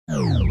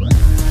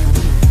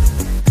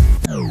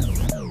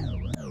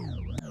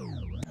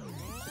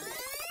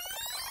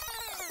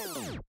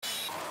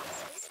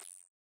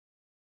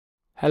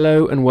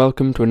Hello and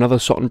welcome to another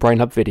Soton Brain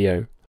Hub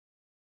video.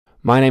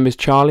 My name is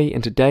Charlie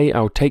and today I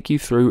will take you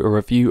through a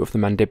review of the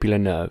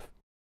mandibular nerve.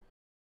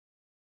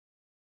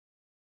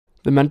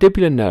 The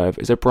mandibular nerve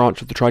is a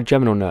branch of the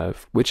trigeminal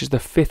nerve, which is the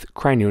fifth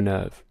cranial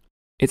nerve.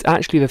 It's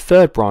actually the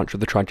third branch of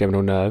the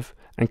trigeminal nerve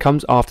and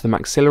comes after the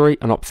maxillary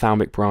and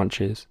ophthalmic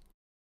branches.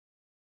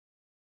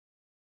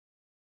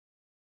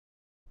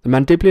 The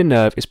mandibular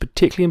nerve is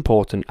particularly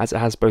important as it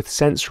has both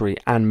sensory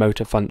and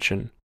motor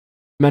function.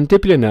 The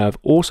mandibular nerve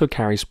also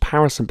carries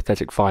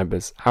parasympathetic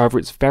fibers, however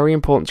it's very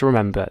important to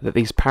remember that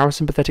these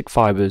parasympathetic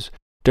fibers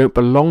don't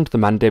belong to the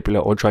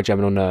mandibular or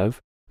trigeminal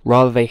nerve,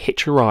 rather they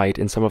hitch a ride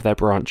in some of their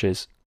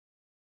branches.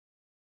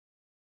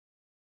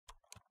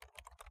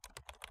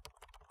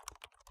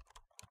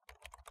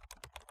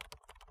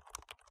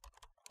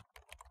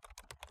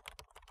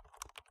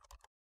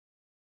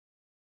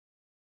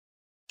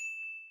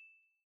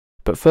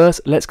 But first,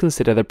 let's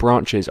consider the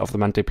branches of the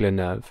mandibular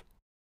nerve.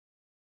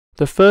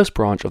 The first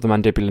branch of the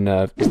mandibular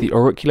nerve is the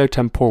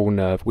Auriculotemporal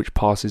Nerve, which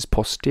passes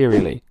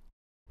posteriorly.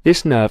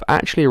 This nerve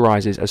actually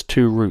arises as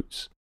two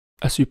roots,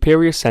 a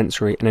superior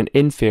sensory and an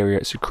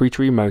inferior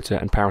secretory motor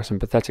and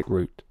parasympathetic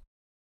root.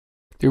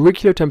 The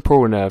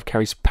Auriculotemporal Nerve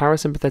carries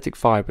parasympathetic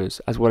fibers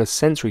as well as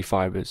sensory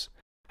fibers.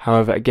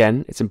 However,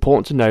 again, it's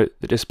important to note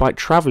that despite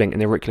travelling in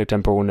the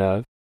Auriculotemporal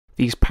Nerve,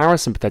 these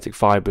parasympathetic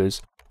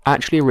fibers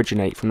actually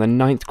originate from the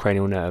ninth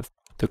cranial nerve,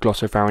 the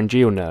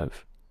glossopharyngeal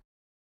nerve.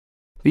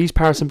 These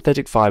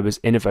parasympathetic fibers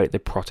innervate the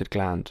parotid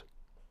gland.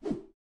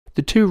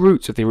 The two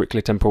roots of the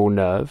auriculotemporal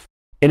nerve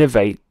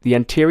innervate the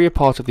anterior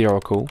part of the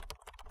auricle,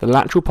 the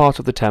lateral part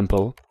of the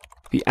temple,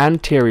 the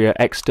anterior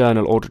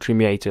external auditory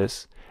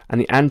meatus, and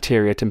the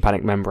anterior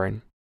tympanic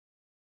membrane.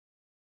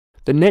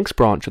 The next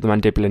branch of the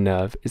mandibular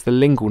nerve is the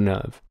lingual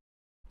nerve.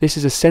 This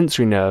is a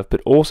sensory nerve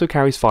but also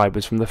carries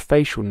fibers from the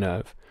facial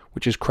nerve,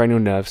 which is cranial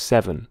nerve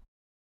 7.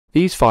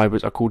 These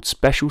fibers are called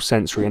special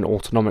sensory and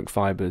autonomic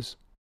fibers.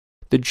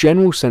 The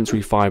general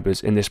sensory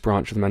fibers in this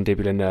branch of the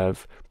mandibular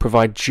nerve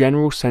provide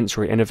general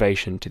sensory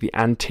innervation to the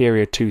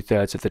anterior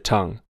 2/3 of the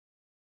tongue.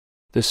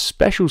 The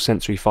special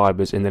sensory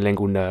fibers in the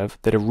lingual nerve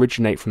that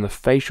originate from the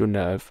facial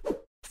nerve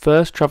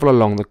first travel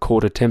along the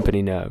cauda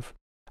tympani nerve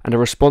and are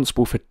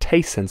responsible for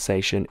taste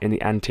sensation in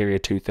the anterior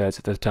 2/3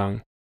 of the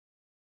tongue.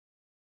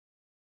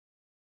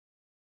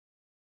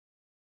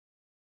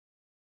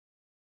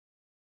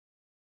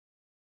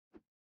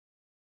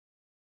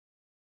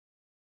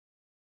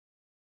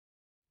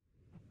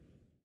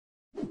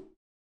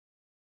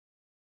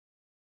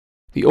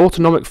 The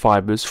autonomic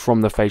fibers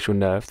from the facial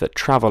nerve that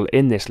travel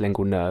in this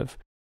lingual nerve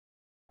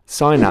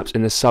synapse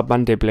in the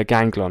submandibular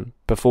ganglion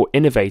before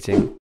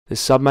innervating the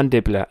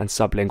submandibular and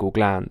sublingual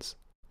glands.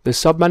 The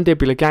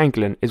submandibular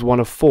ganglion is one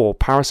of 4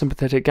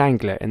 parasympathetic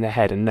ganglia in the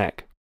head and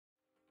neck.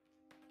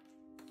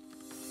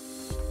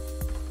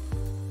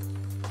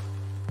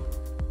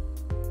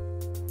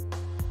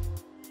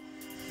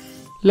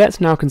 Let's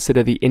now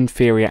consider the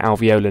inferior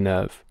alveolar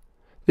nerve.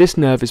 This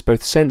nerve is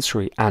both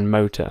sensory and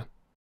motor.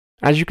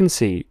 As you can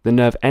see, the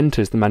nerve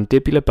enters the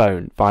mandibular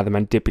bone via the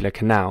mandibular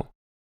canal.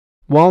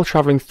 While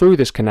travelling through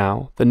this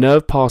canal, the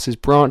nerve passes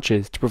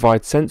branches to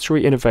provide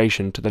sensory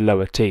innervation to the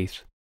lower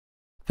teeth.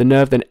 The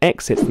nerve then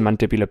exits the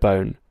mandibular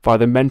bone via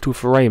the mental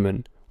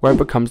foramen, where it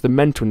becomes the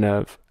mental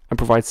nerve and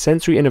provides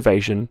sensory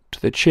innervation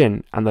to the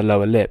chin and the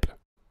lower lip.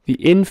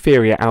 The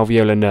inferior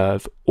alveolar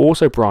nerve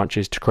also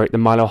branches to create the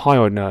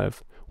mylohyoid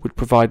nerve, which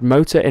provide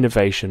motor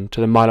innervation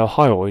to the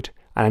mylohyoid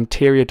and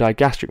anterior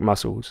digastric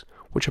muscles,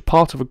 which are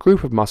part of a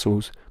group of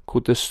muscles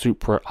called the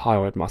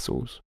suprahyoid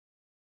muscles.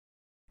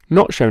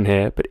 Not shown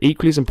here, but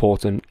equally as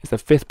important, is the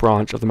fifth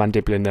branch of the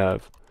mandibular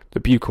nerve, the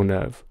buccal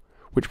nerve,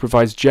 which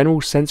provides general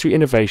sensory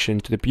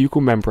innervation to the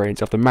buccal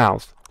membranes of the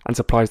mouth and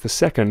supplies the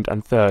second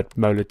and third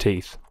molar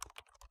teeth.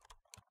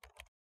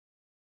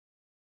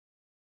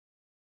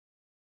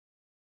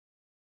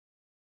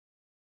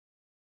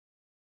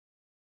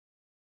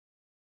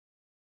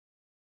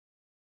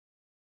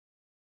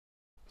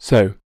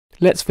 So,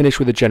 let's finish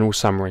with a general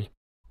summary.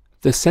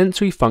 The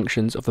sensory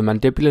functions of the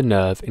mandibular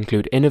nerve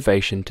include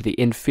innervation to the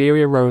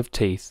inferior row of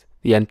teeth,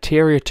 the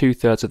anterior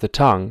 2/3 of the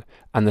tongue,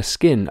 and the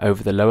skin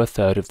over the lower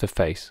third of the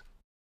face.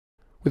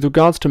 With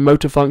regards to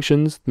motor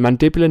functions, the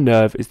mandibular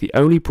nerve is the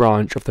only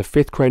branch of the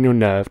fifth cranial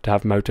nerve to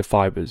have motor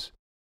fibers.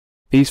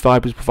 These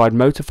fibers provide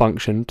motor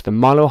function to the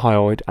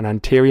mylohyoid and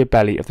anterior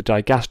belly of the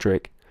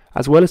digastric,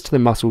 as well as to the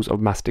muscles of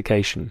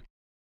mastication.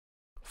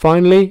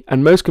 Finally,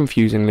 and most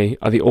confusingly,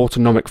 are the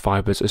autonomic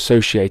fibers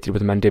associated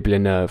with the mandibular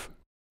nerve.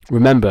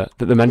 Remember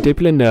that the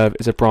mandibular nerve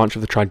is a branch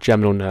of the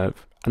trigeminal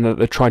nerve, and that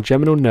the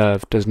trigeminal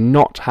nerve does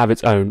not have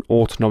its own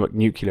autonomic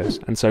nucleus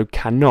and so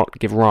cannot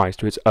give rise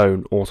to its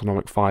own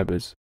autonomic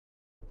fibers.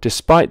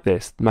 Despite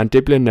this, the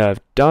mandibular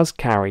nerve does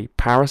carry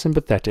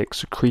parasympathetic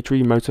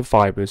secretory motor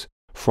fibers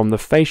from the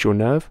facial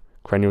nerve,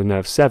 cranial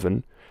nerve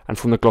 7, and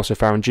from the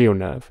glossopharyngeal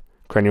nerve,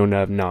 cranial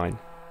nerve 9.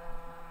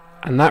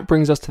 And that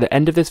brings us to the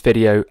end of this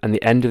video and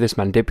the end of this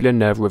mandibular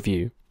nerve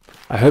review.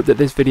 I hope that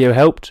this video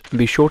helped, and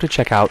be sure to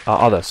check out our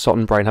other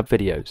Soton Brain Hub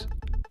videos.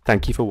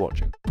 Thank you for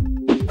watching.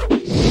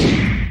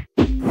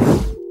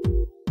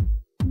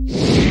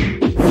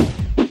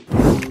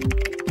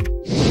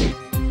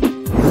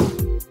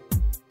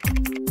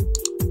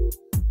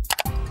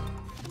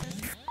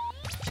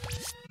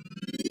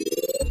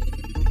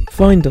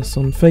 Find us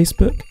on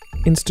Facebook,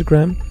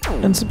 Instagram,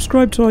 and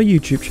subscribe to our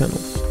YouTube channel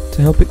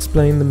to help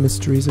explain the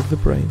mysteries of the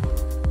brain.